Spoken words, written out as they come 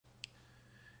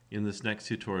In this next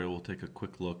tutorial, we'll take a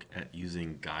quick look at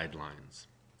using guidelines.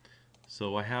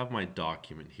 So I have my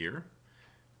document here,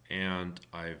 and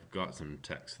I've got some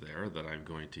text there that I'm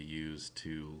going to use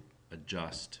to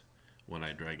adjust when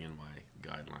I drag in my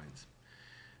guidelines.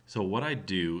 So what I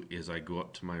do is I go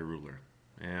up to my ruler,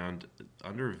 and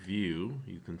under View,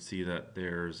 you can see that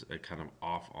there's a kind of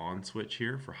off-on switch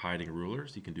here for hiding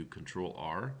rulers. You can do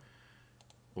Control-R,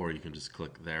 or you can just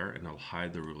click there and it'll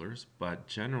hide the rulers. But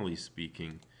generally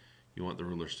speaking, you want the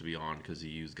rulers to be on because you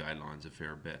use guidelines a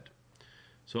fair bit.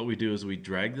 So what we do is we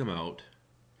drag them out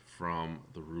from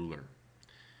the ruler.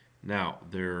 Now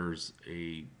there's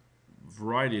a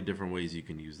variety of different ways you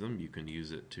can use them. You can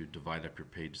use it to divide up your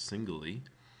page singly,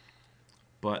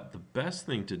 but the best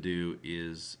thing to do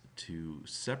is to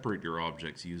separate your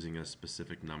objects using a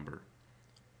specific number.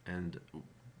 And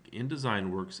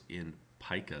InDesign works in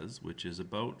picas, which is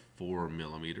about 4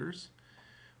 millimeters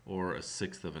or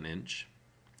 1/6 of an inch.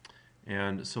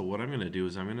 And so what I'm going to do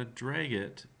is I'm going to drag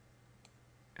it,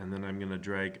 and then I'm going to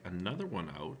drag another one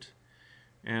out.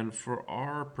 And for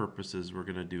our purposes, we're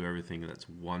going to do everything that's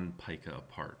 1 pica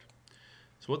apart.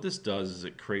 So what this does is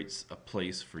it creates a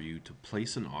place for you to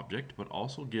place an object, but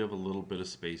also give a little bit of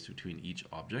space between each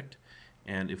object.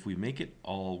 And if we make it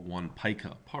all 1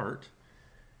 pica apart,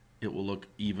 it will look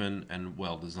even and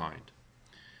well designed.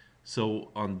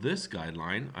 So on this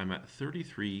guideline, I'm at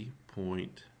 33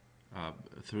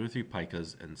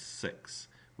 picas and 6,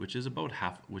 which is about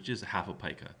half a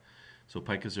pica. So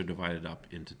picas are divided up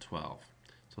into 12.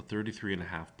 So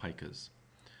 33.5 picas.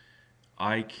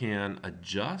 I can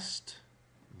adjust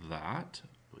that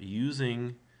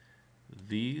using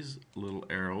these little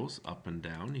arrows up and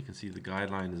down. You can see the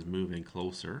guideline is moving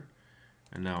closer,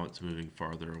 and now it's moving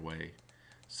farther away.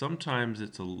 Sometimes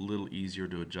it's a little easier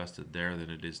to adjust it there than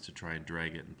it is to try and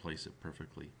drag it and place it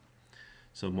perfectly.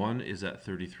 So one is at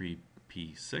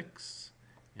 33p6,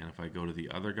 and if I go to the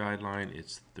other guideline,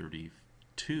 it's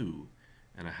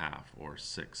 32.5 or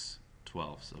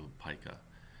 6/12 of a pica.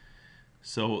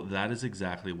 So that is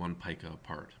exactly 1 pica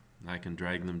apart. I can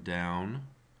drag them down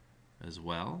as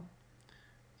well.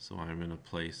 So I'm going to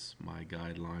place my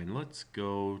guideline. Let's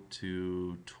go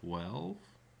to 12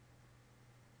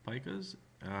 picas.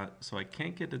 So I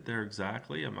can't get it there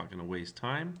exactly. I'm not going to waste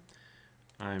time.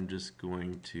 I'm just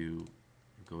going to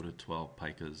go to 12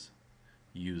 picas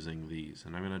using these.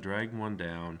 And I'm going to drag one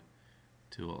down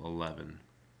to 11.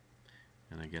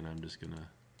 And again, I'm just going to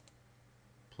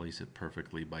place it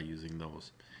perfectly by using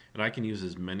those. And I can use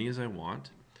as many as I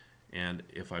want. And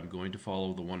if I'm going to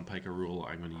follow the 1 pica rule,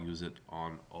 I'm going to use it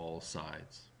on all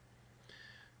sides.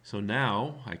 So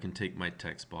now I can take my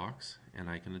text box and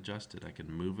I can adjust it. I can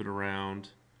move it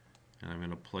around, and I'm going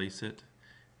to place it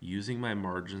using my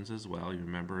margins as well. You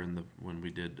remember when we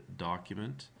did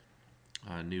document,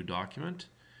 new document,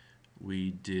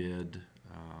 we did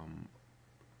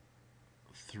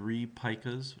 3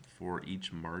 picas for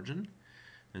each margin.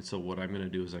 And so what I'm going to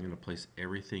do is I'm going to place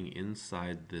everything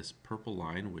inside this purple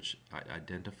line, which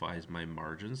identifies my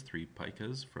margins, 3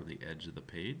 picas from the edge of the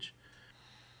page.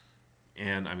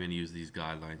 And I'm going to use these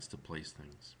guidelines to place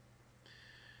things.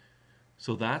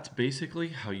 So that's basically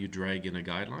how you drag in a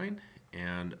guideline,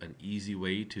 and an easy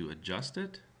way to adjust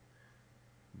it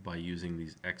by using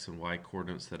these X and Y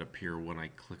coordinates that appear when I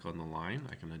click on the line.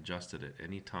 I can adjust it at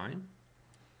any time.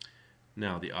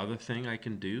 Now the other thing I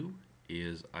can do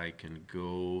is I can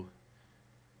go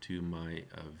to my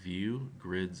View,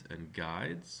 Grids, and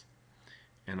Guides,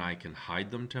 and I can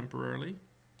hide them temporarily.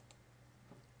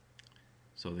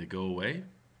 So they go away.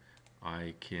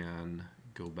 I can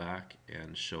go back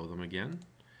and show them again.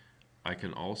 I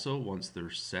can also, once they're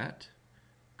set,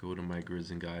 go to my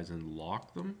Grids and Guides and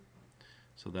lock them.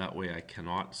 So that way I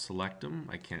cannot select them,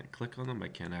 I can't click on them, I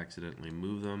can't accidentally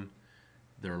move them.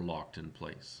 They're locked in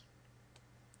place.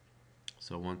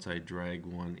 So once I drag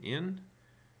one in,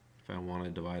 if I want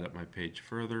to divide up my page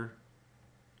further,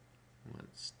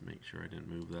 let's make sure I didn't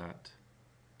move that.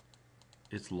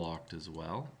 It's locked as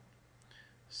well.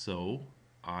 So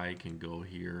I can go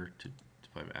here to,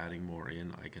 if I'm adding more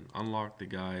in, I can unlock the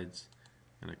guides,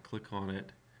 and I click on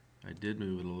it. I did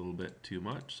move it a little bit too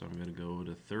much, so I'm going to go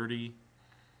to 30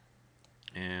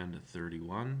 and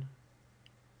 31.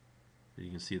 You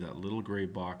can see that little gray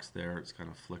box there, it's kind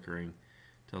of flickering.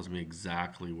 Tells me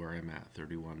exactly where I'm at,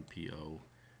 31 PO,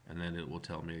 and then it will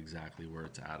tell me exactly where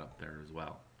it's at up there as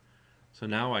well. So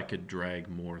now I could drag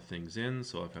more things in.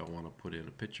 So if I want to put in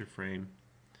a picture frame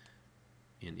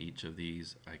in each of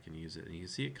these, I can use it. And you can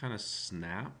see it kind of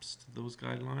snaps to those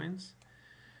guidelines.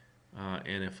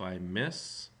 And if I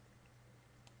miss,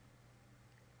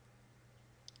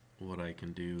 what I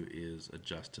can do is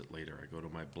adjust it later. I go to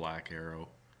my black arrow,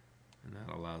 And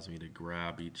that allows me to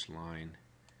grab each line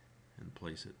and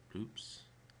place it, oops,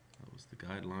 that was the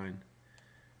guideline.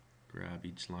 Grab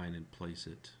each line and place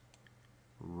it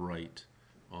right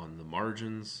on the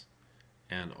margins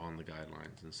and on the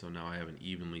guidelines. And so now I have an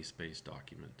evenly spaced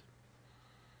document.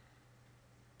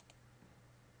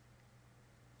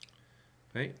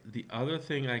 Okay, the other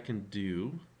thing I can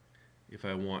do if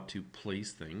I want to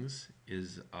place things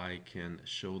is I can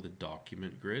show the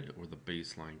document grid or the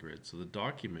baseline grid. So the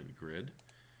document grid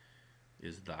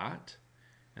is that,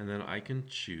 and then I can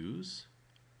choose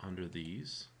under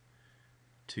these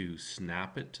to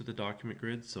snap it to the document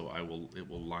grid, so it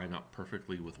will line up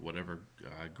perfectly with whatever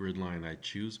grid line I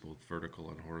choose, both vertical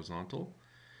and horizontal.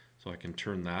 So I can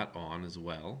turn that on as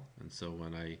well, and so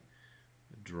when I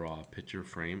draw a picture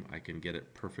frame, I can get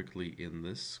it perfectly in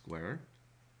this square,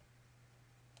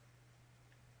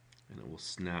 and it will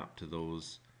snap to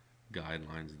those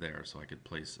guidelines there, so I could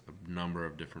place a number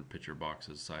of different picture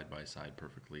boxes side by side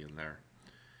perfectly in there.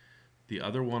 The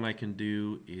other one I can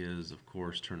do is, of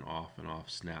course, turn off and off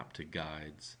snap to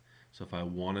guides. So if I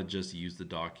want to just use the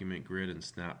document grid and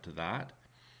snap to that,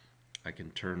 I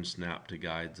can turn snap to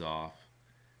guides off,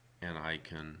 and I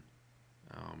can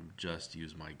just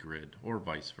use my grid, or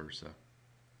vice versa.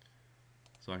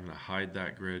 So I'm going to hide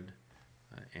that grid,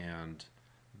 and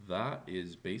that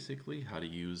is basically how to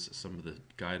use some of the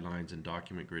guidelines and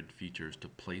document grid features to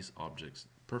place objects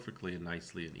perfectly and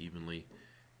nicely and evenly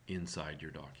inside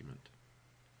your document.